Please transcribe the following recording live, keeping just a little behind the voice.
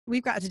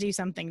we've got to do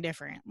something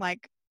different.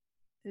 Like,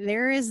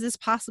 there is this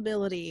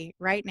possibility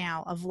right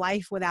now of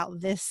life without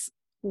this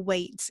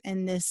weight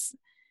and this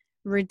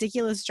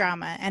ridiculous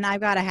drama. And I've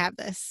got to have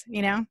this,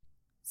 you know?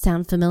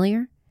 Sound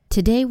familiar?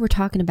 Today we're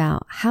talking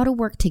about how to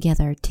work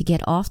together to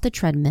get off the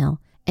treadmill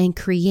and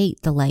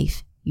create the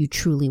life you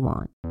truly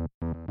want.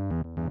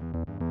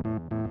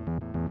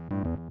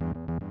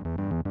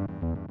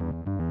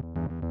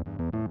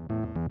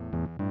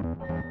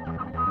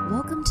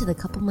 Welcome to the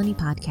Couple Money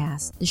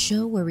Podcast, the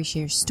show where we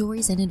share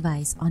stories and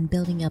advice on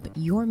building up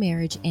your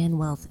marriage and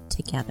wealth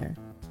together.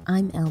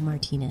 I'm Elle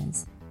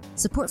Martinez.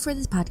 Support for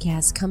this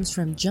podcast comes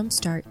from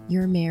Jumpstart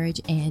Your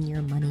Marriage and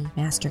Your Money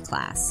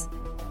Masterclass.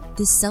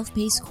 This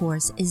self-paced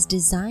course is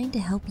designed to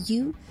help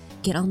you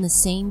get on the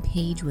same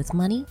page with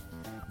money,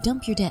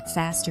 dump your debt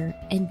faster,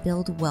 and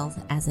build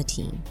wealth as a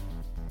team.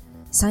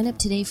 Sign up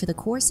today for the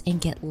course and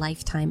get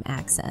lifetime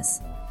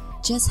access.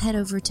 Just head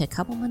over to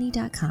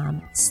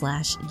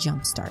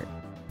couplemoney.com/jumpstart.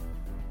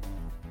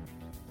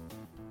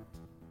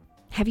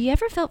 Have you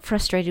ever felt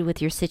frustrated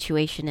with your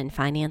situation and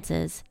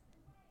finances?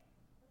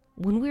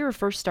 When we were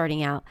first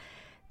starting out,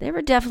 there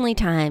were definitely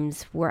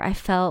times where I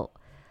felt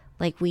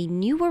like we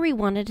knew where we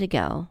wanted to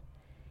go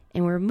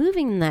and we're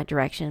moving in that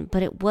direction,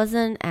 but it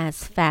wasn't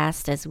as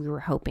fast as we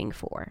were hoping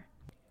for.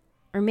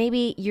 Or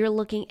maybe you're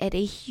looking at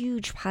a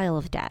huge pile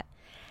of debt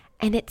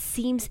and it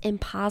seems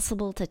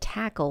impossible to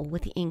tackle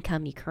with the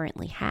income you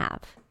currently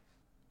have.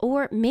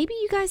 Or maybe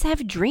you guys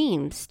have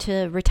dreams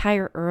to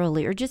retire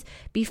early or just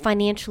be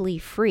financially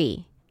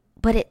free,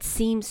 but it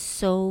seems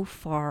so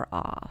far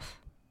off.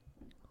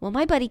 Well,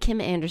 my buddy Kim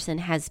Anderson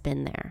has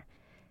been there.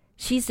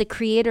 She's the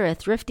creator of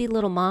Thrifty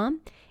Little Mom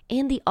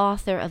and the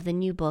author of the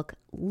new book,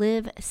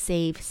 Live,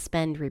 Save,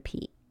 Spend,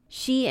 Repeat.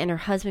 She and her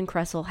husband,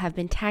 Cressel, have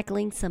been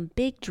tackling some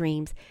big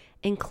dreams,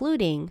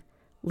 including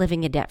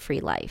living a debt-free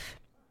life.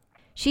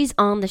 She's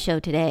on the show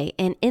today,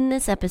 and in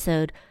this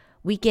episode,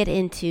 we get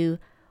into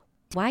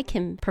why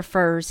Kim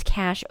prefers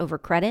cash over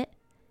credit,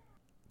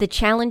 the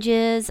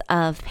challenges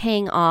of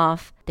paying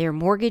off their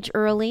mortgage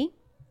early,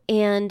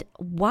 and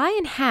why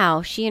and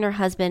how she and her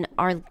husband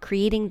are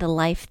creating the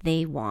life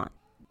they want.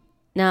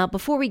 Now,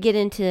 before we get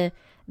into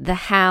the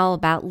how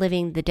about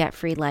living the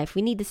debt-free life,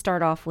 we need to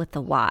start off with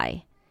the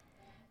why.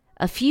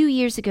 A few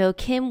years ago,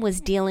 Kim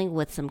was dealing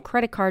with some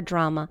credit card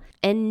drama,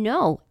 and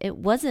no, it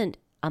wasn't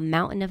a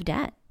mountain of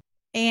debt.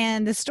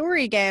 And the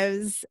story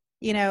goes,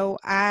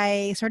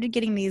 I started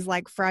getting these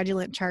like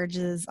fraudulent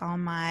charges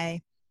on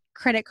my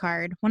credit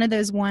card. One of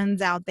those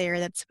ones out there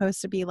that's supposed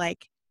to be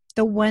like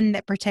the one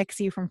that protects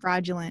you from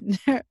fraudulent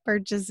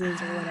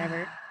purchases or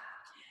whatever.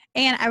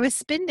 And I was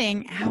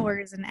spending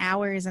hours and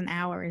hours and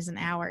hours and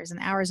hours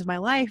and hours of my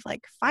life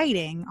like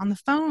fighting on the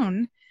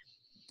phone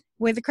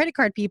with the credit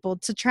card people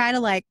to try to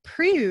like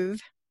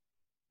prove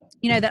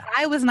that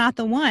I was not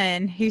the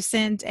one who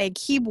sent a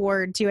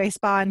keyboard to a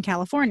spa in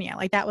California.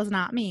 Like, that was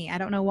not me. I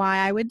don't know why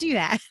I would do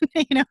that.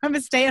 I'm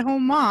a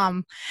stay-at-home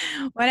mom,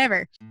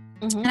 whatever.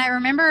 Mm-hmm. And I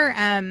remember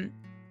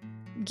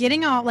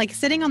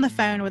sitting on the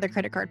phone with the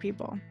credit card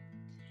people.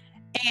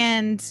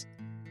 And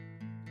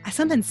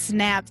something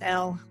snapped,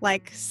 Elle,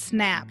 like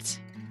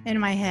snapped in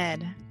my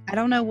head. I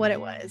don't know what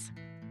it was.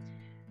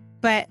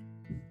 But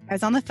I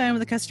was on the phone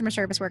with a customer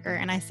service worker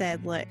and I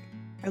said, look,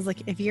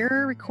 if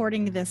you're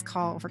recording this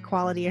call for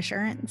quality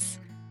assurance,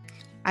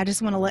 I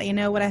just want to let you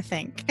know what I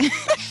think.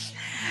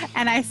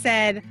 And I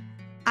said,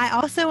 I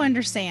also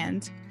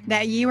understand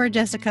that you are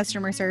just a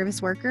customer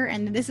service worker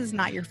and this is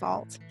not your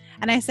fault.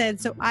 And I said,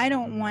 so I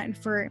don't want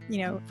for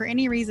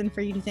any reason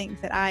for you to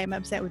think that I am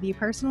upset with you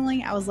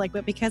personally. I was like,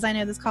 but because I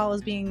know this call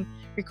is being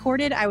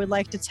recorded, I would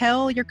like to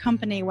tell your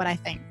company what I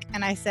think.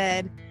 And I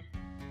said,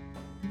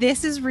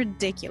 this is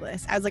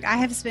ridiculous. I was like, I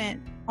have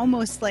spent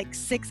almost like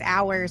 6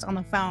 hours on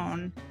the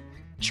phone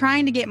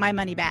trying to get my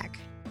money back.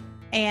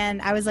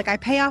 And I was like, I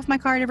pay off my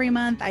card every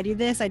month. I do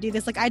this.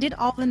 Like, I did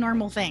all the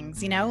normal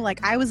things,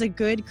 like I was a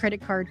good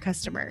credit card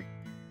customer.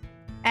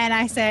 And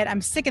I said, I'm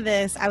sick of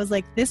this. I was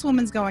like, this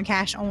woman's going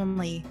cash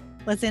only.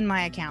 Let's end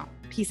my account.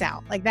 Peace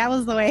out. Like, that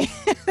was the way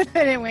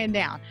that it went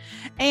down.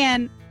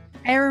 And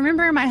I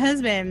remember my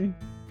husband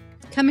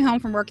coming home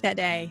from work that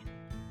day.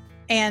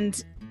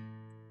 And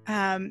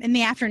in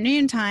the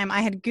afternoon time,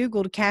 I had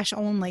Googled cash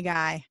only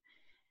guy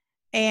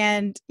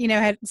and,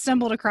 had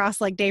stumbled across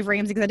like Dave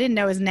Ramsey because I didn't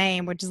know his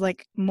name, which is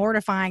like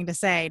mortifying to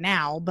say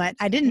now, but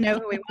I didn't know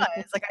who he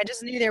was. Like, I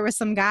just knew there was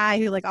some guy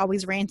who like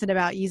always ranted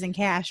about using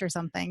cash or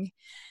something.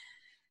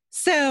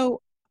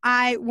 So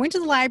I went to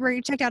the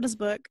library, checked out his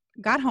book,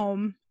 got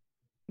home,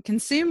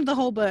 consumed the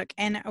whole book,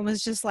 and I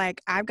was just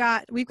like,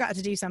 we've got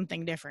to do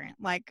something different.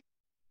 Like,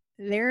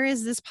 there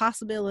is this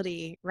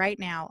possibility right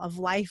now of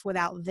life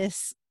without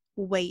this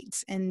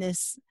weight and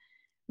this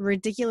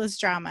ridiculous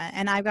drama,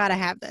 and I've got to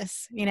have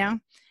this,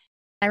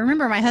 I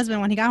remember my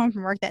husband when he got home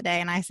from work that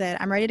day and I said,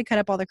 I'm ready to cut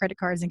up all the credit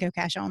cards and go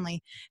cash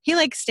only. He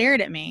like stared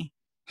at me.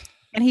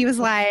 And he was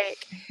like,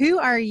 who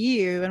are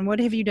you and what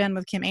have you done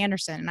with Kim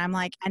Anderson? And I'm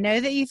like, I know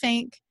that you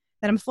think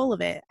that I'm full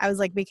of it. I was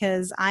like,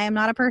 because I am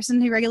not a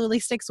person who regularly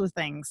sticks with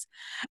things.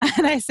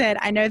 And I said,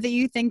 I know that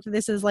you think that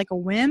this is like a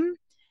whim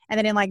And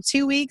then in like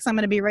 2 weeks, I'm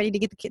going to be ready to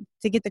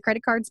get the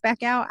credit cards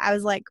back out. I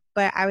was like,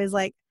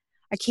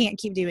 I can't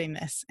keep doing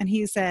this. And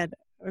he said,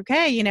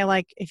 okay,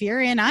 like if you're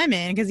in, I'm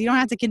in, because you don't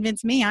have to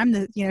convince me.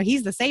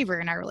 He's the saver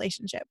in our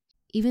relationship.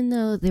 Even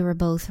though they were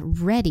both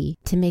ready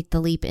to make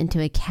the leap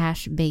into a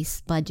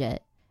cash-based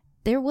budget,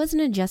 there was an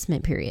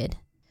adjustment period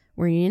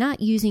where you're not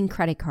using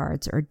credit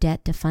cards or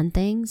debt to fund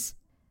things.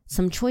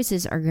 Some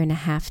choices are going to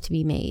have to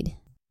be made.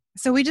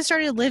 So we just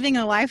started living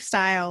a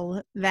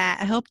lifestyle that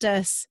helped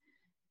us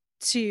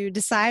to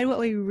decide what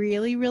we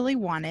really, really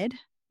wanted,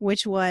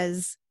 which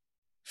was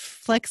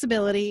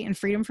flexibility and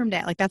freedom from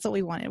debt. Like that's what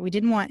we wanted. We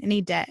didn't want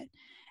any debt.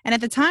 And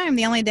at the time,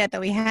 the only debt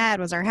that we had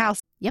was our house.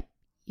 Yep,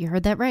 you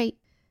heard that right.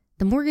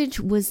 The mortgage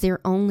was their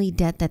only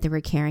debt that they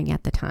were carrying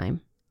at the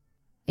time.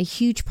 A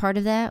huge part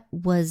of that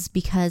was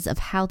because of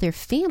how their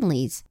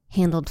families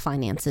handled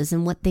finances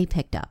and what they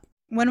picked up.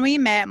 When we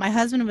met, my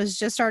husband was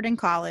just starting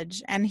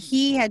college and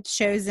he had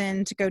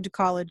chosen to go to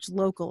college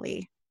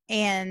locally.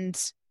 And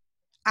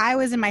I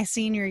was in my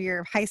senior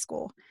year of high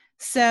school.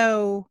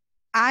 So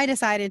I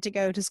decided to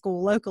go to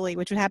school locally,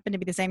 which would happen to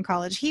be the same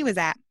college he was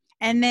at.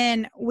 And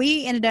then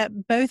we ended up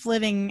both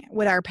living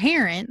with our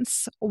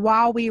parents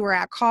while we were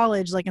at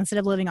college, like instead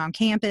of living on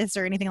campus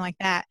or anything like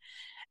that.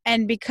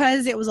 And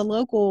because it was a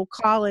local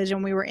college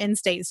and we were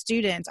in-state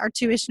students, our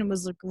tuition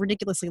was like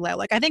ridiculously low.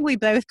 Like I think we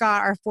both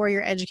got our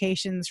 4-year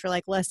educations for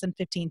like less than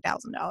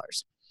 $15,000.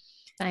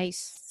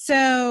 Nice.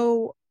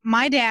 So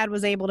my dad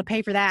was able to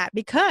pay for that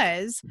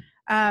because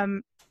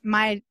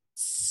my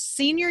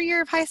senior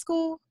year of high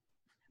school,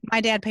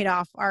 my dad paid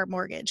off our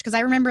mortgage. Because I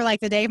remember like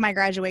the day of my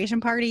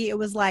graduation party, it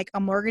was like a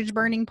mortgage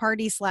burning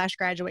party /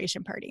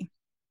 graduation party.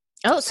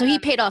 Oh, so he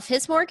paid off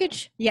his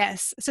mortgage?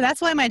 Yes. So that's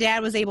why my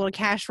dad was able to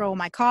cash roll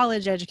my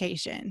college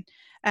education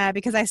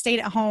because I stayed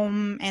at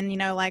home and,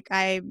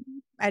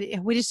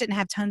 we just didn't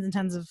have tons and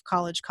tons of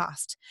college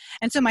cost.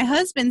 And so my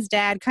husband's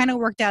dad kind of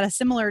worked out a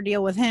similar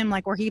deal with him,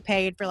 like where he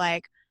paid for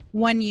like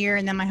 1 year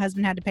and then my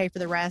husband had to pay for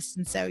the rest.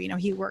 And so,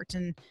 he worked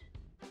and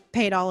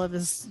paid all of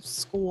his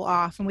school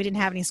off and we didn't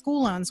have any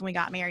school loans when we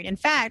got married. In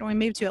fact, when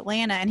we moved to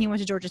Atlanta and he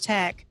went to Georgia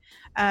Tech,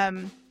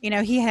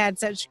 he had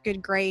such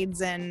good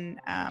grades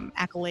and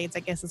accolades, I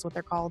guess is what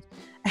they're called,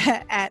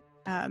 at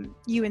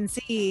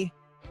UNC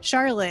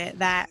Charlotte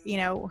that,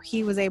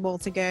 he was able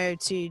to go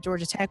to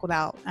Georgia Tech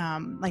without,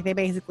 they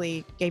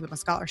basically gave him a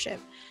scholarship.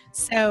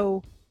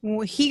 So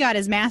he got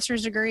his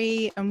master's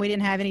degree and we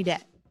didn't have any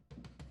debt.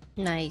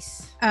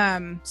 Nice.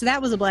 So that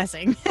was a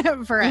blessing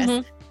for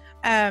us.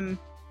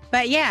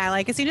 But yeah,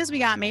 like as soon as we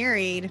got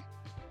married,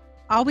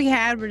 all we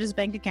had were just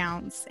bank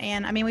accounts.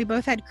 And I mean, we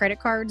both had credit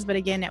cards, but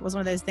again, it was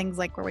one of those things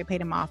like where we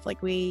paid them off.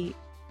 Like we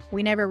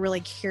never really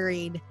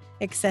carried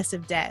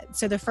excessive debt.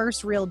 So the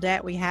first real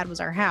debt we had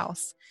was our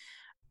house.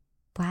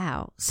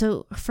 Wow.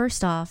 So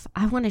first off,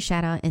 I want to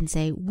shout out and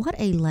say what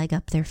a leg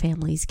up their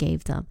families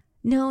gave them.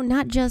 No,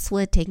 not just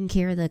with taking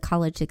care of the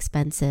college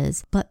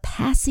expenses, but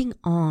passing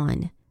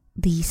on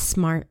these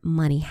smart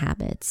money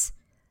habits.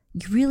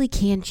 You really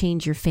can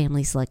change your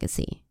family's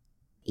legacy.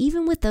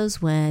 Even with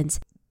those wins,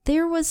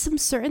 there was some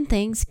certain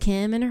things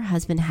Kim and her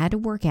husband had to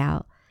work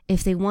out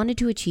if they wanted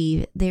to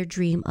achieve their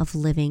dream of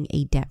living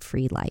a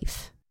debt-free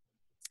life.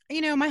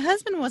 My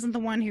husband wasn't the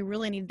one who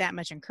really needed that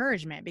much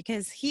encouragement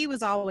because he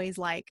was always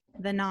like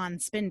the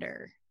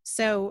non-spender.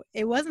 So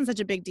it wasn't such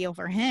a big deal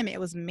for him. It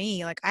was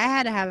me. Like I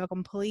had to have a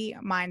complete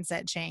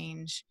mindset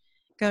change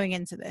going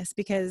into this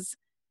because,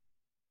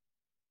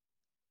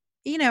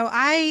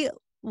 I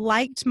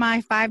liked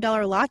my $5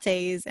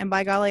 lattes and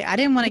by golly, I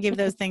didn't want to give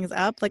those things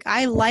up. Like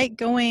I like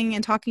going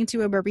and talking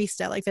to a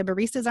barista. Like the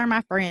baristas are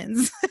my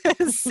friends.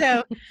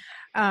 So,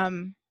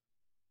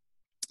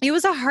 it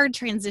was a hard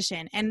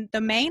transition. And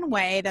the main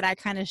way that I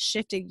kind of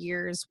shifted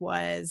gears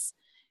was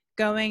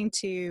going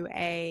to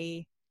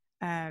a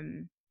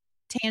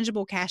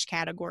tangible cash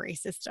category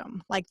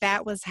system. Like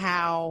that was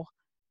how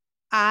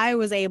I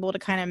was able to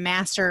kind of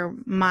master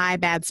my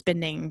bad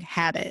spending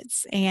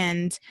habits.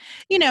 And,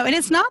 and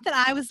it's not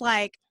that I was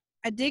like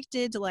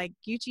addicted to like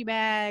Gucci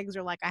bags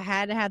or like I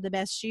had to have the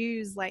best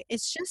shoes. Like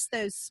it's just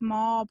those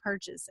small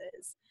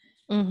purchases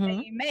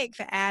that you make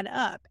that add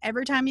up.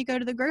 Every time you go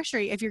to the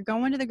grocery, if you're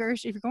going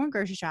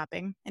grocery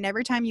shopping and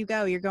every time you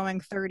go, you're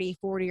going $30,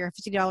 $40 or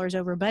 $50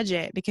 over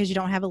budget because you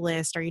don't have a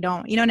list or you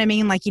know what I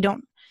mean? Like you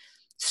don't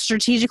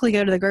strategically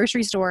go to the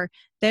grocery store,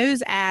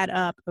 those add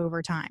up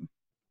over time.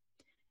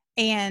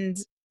 And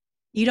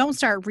you don't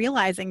start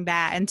realizing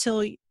that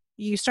until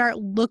you start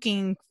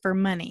looking for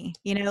money,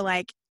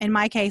 like in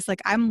my case,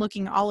 like I'm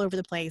looking all over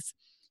the place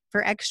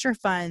for extra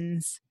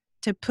funds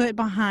to put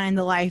behind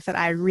the life that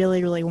I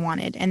really, really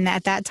wanted. And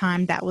at that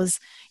time that was,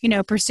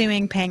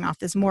 pursuing paying off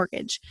this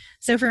mortgage.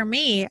 So for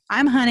me,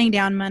 I'm hunting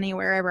down money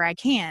wherever I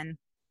can.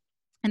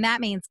 And that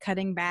means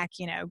cutting back,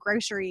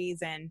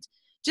 groceries and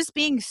just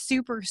being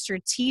super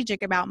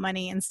strategic about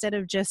money instead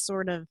of just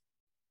sort of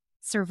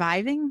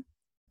surviving.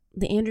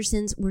 The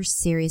Andersons were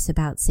serious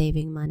about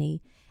saving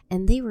money,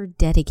 and they were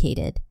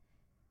dedicated.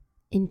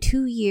 In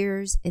 2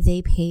 years,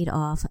 they paid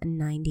off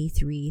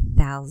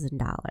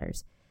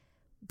 $93,000.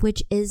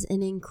 which is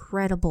an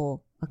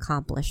incredible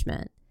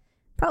accomplishment.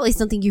 Probably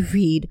something you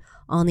read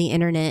on the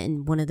internet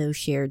in one of those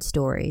shared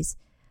stories.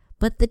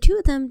 But the two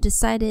of them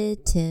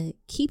decided to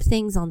keep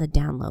things on the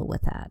down low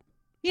with that.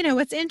 You know,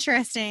 what's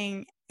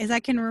interesting is I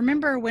can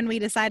remember when we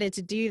decided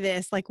to do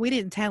this, like we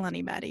didn't tell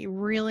anybody,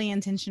 really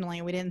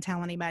intentionally. We didn't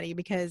tell anybody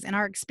because in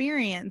our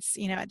experience,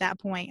 you know, at that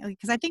point,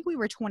 because I think we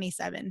were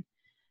 27.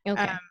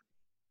 Okay.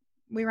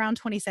 We were around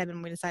 27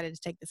 when we decided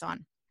to take this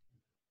on.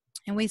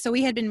 And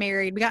we had been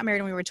married. We got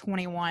married when we were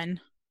 21.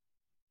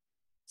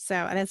 So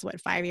that's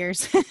what, 5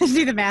 years?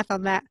 Do the math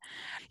on that.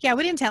 Yeah,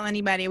 we didn't tell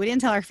anybody. We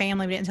didn't tell our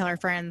family. We didn't tell our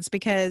friends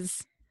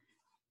because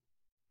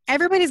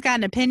everybody's got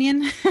an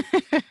opinion.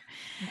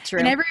 True.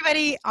 And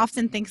everybody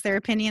often thinks their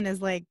opinion is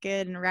like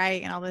good and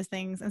right and all those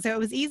things. And so it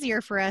was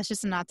easier for us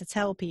just not to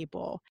tell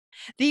people.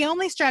 The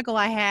only struggle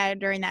I had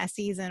during that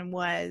season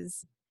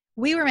was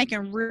we were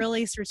making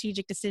really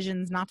strategic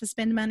decisions not to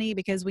spend money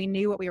because we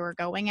knew what we were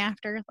going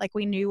after. Like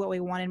we knew what we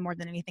wanted more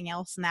than anything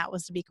else. And that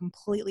was to be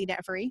completely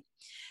debt free.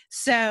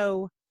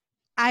 So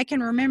I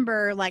can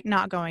remember like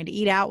not going to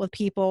eat out with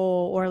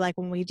people, or like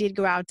when we did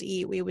go out to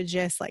eat, we would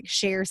just like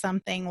share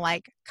something,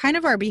 like kind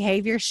of our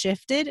behavior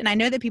shifted. And I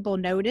know that people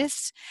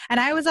noticed, and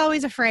I was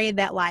always afraid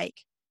that like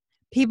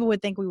people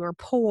would think we were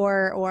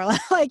poor or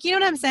like, you know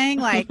what I'm saying?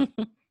 Like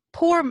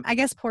poor, I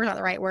guess poor is not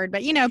the right word,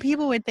 but you know,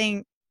 people would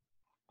think,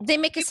 they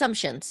make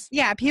assumptions.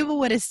 yeah, people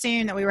would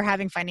assume that we were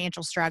having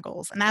financial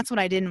struggles. And that's what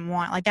I didn't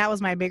want. Like that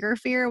was my bigger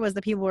fear, was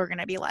that people were going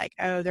to be like,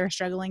 oh, they're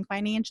struggling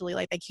financially.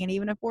 Like they can't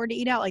even afford to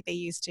eat out like they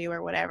used to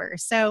or whatever.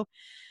 So,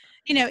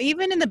 you know,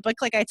 even in the book,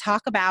 like I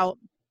talk about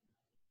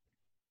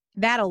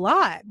that a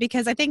lot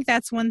because I think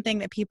that's one thing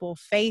that people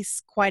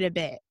face quite a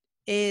bit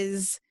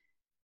is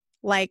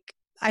like,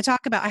 I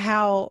talk about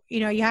how, you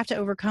know, you have to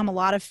overcome a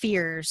lot of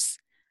fears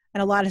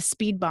and a lot of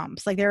speed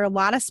bumps. Like there are a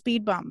lot of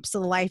speed bumps to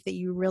the life that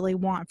you really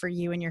want for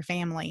you and your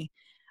family.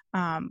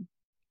 And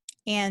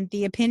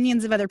the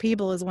opinions of other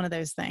people is one of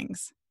those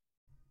things.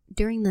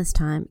 During this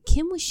time,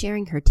 Kim was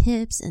sharing her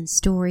tips and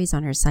stories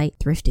on her site,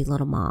 Thrifty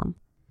Little Mom.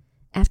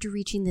 After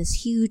reaching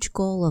this huge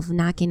goal of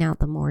knocking out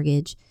the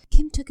mortgage,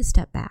 Kim took a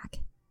step back.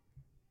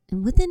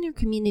 And within her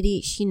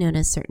community, she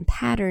noticed certain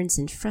patterns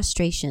and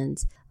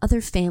frustrations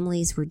other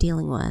families were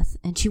dealing with,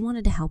 and she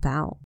wanted to help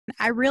out.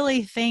 I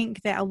really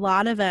think that a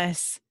lot of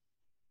us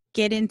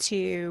get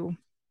into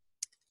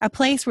a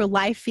place where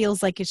life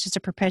feels like it's just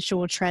a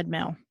perpetual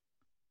treadmill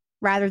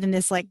rather than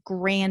this like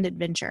grand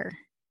adventure.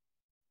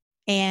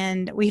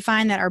 And we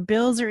find that our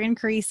bills are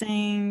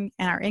increasing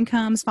and our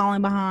income's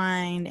falling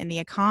behind and the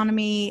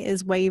economy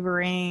is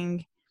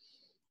wavering.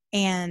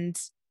 And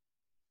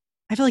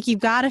I feel like you've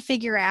got to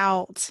figure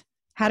out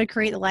how to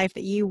create the life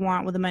that you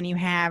want with the money you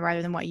have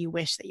rather than what you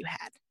wish that you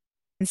had.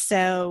 And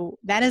so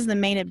that is the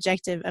main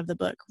objective of the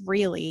book,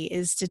 really,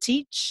 is to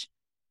teach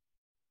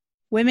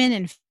women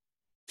and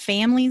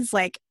families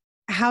like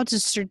how to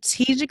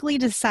strategically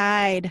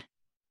decide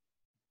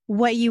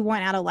what you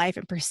want out of life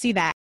and pursue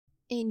that.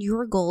 And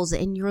your goals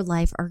in your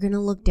life are going to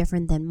look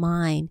different than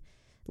mine,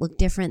 look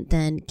different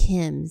than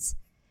Kim's.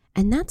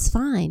 And that's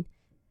fine.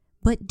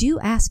 But do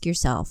ask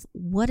yourself,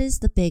 what is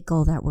the big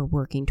goal that we're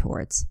working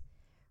towards?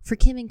 For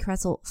Kim and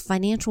Kressel,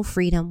 financial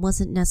freedom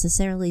wasn't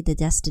necessarily the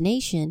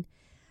destination,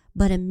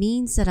 but a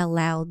means that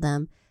allowed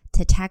them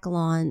to tackle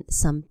on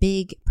some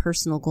big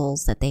personal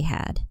goals that they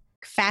had.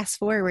 Fast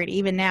forward,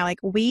 even now, like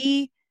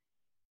we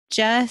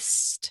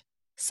just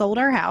sold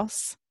our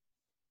house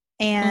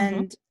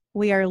and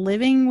we are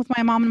living with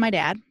my mom and my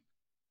dad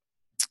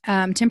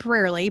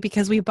temporarily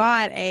because we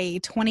bought a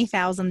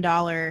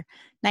 $20,000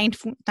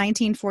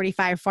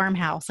 1945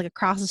 farmhouse like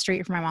across the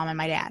street from my mom and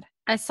my dad.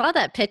 I saw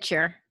that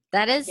picture.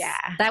 That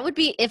would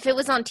be, if it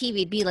was on TV,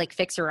 it'd be like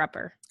Fixer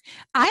Upper.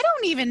 I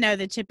don't even know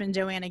that Chip and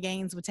Joanna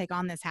Gaines would take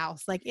on this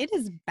house. Like it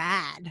is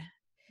bad.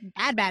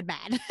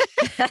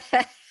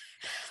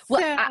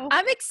 Well,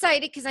 I'm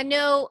excited because I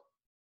know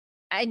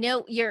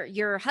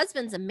your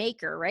husband's a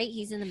maker, right?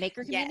 He's in the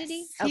maker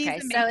community. Yes, he's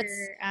a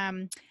maker.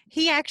 So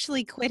he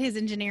actually quit his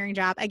engineering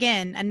job.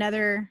 Again,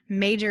 another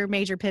major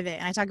pivot.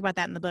 And I talk about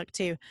that in the book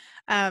too.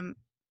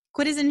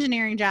 Quit his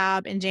engineering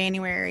job in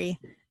January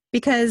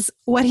because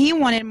what he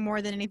wanted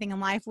more than anything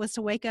in life was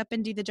to wake up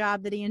and do the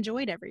job that he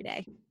enjoyed every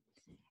day.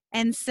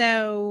 And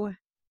so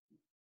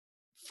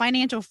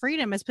financial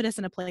freedom has put us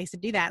in a place to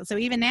do that. So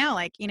even now,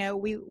 like, you know,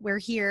 we're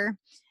here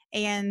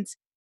and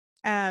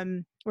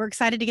we're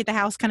excited to get the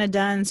house kind of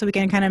done so we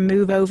can kind of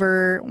move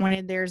over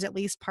when there's at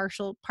least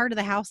partial part of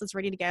the house that's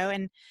ready to go.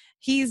 And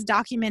he's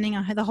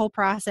documenting the whole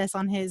process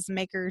on his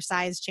Maker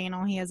Size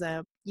channel. He has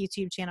a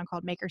YouTube channel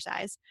called Maker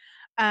Size.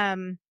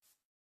 And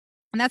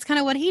that's kind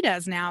of what he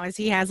does now is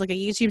he has like a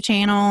YouTube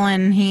channel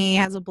and he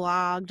has a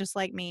blog just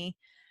like me.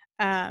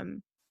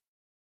 And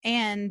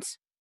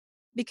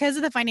because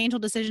of the financial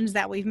decisions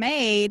that we've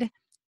made,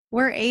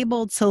 we're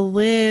able to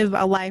live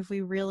a life we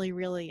really,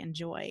 really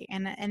enjoy.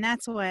 And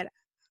that's what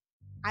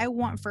I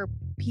want for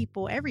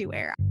people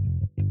everywhere.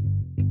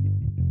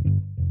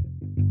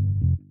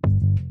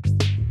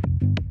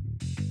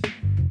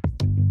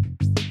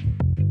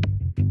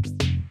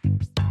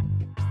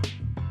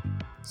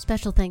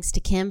 Special thanks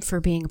to Kim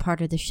for being a part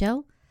of the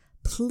show.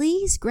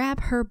 Please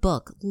grab her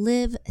book,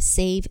 Live,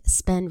 Save,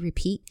 Spend,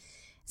 Repeat.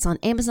 It's on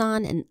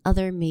Amazon and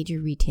other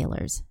major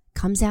retailers.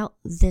 Comes out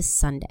this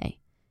Sunday.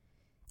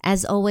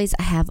 As always,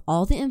 I have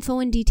all the info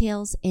and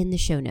details in the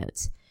show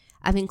notes.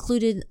 I've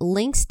included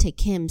links to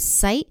Kim's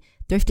site,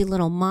 Thrifty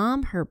Little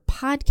Mom, her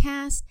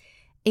podcast,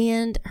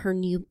 and her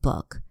new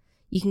book.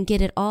 You can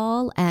get it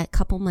all at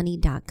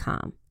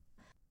couplemoney.com.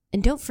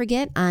 And don't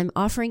forget, I'm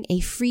offering a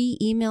free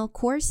email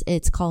course.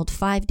 It's called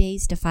 5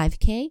 Days to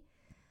 5K.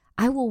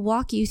 I will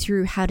walk you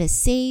through how to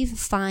save,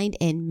 find,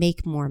 and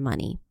make more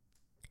money.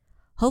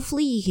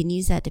 Hopefully, you can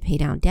use that to pay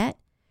down debt,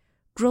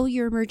 grow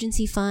your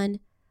emergency fund,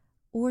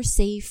 or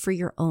save for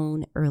your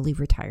own early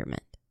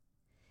retirement.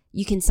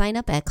 You can sign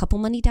up at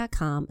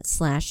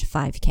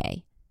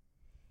couplemoney.com/5K.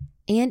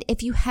 And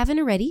if you haven't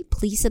already,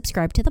 please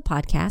subscribe to the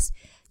podcast.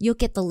 You'll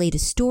get the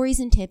latest stories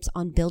and tips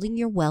on building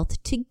your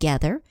wealth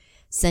together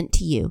sent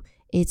to you.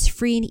 It's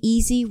free and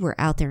easy. We're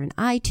out there in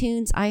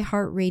iTunes,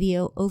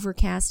 iHeartRadio,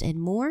 Overcast, and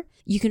more.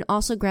 You can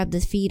also grab the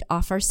feed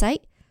off our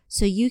site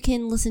so you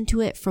can listen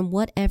to it from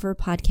whatever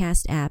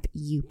podcast app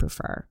you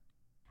prefer.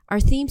 Our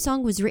theme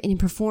song was written and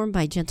performed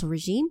by Gentle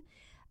Regime.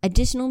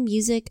 Additional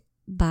music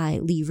by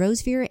Lee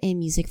Rosevere and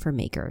Music for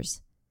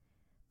Makers.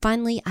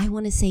 Finally, I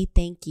want to say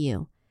thank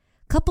you.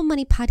 Couple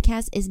Money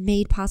Podcast is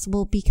made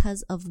possible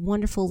because of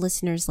wonderful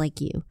listeners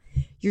like you.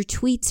 Your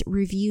tweets,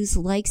 reviews,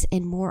 likes,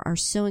 and more are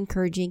so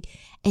encouraging,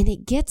 and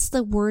it gets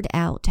the word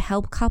out to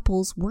help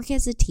couples work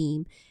as a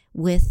team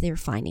with their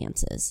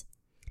finances.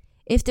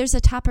 If there's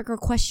a topic or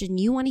question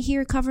you want to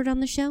hear covered on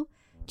the show,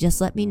 just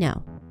let me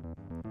know.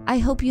 I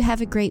hope you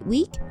have a great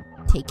week.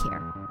 Take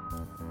care.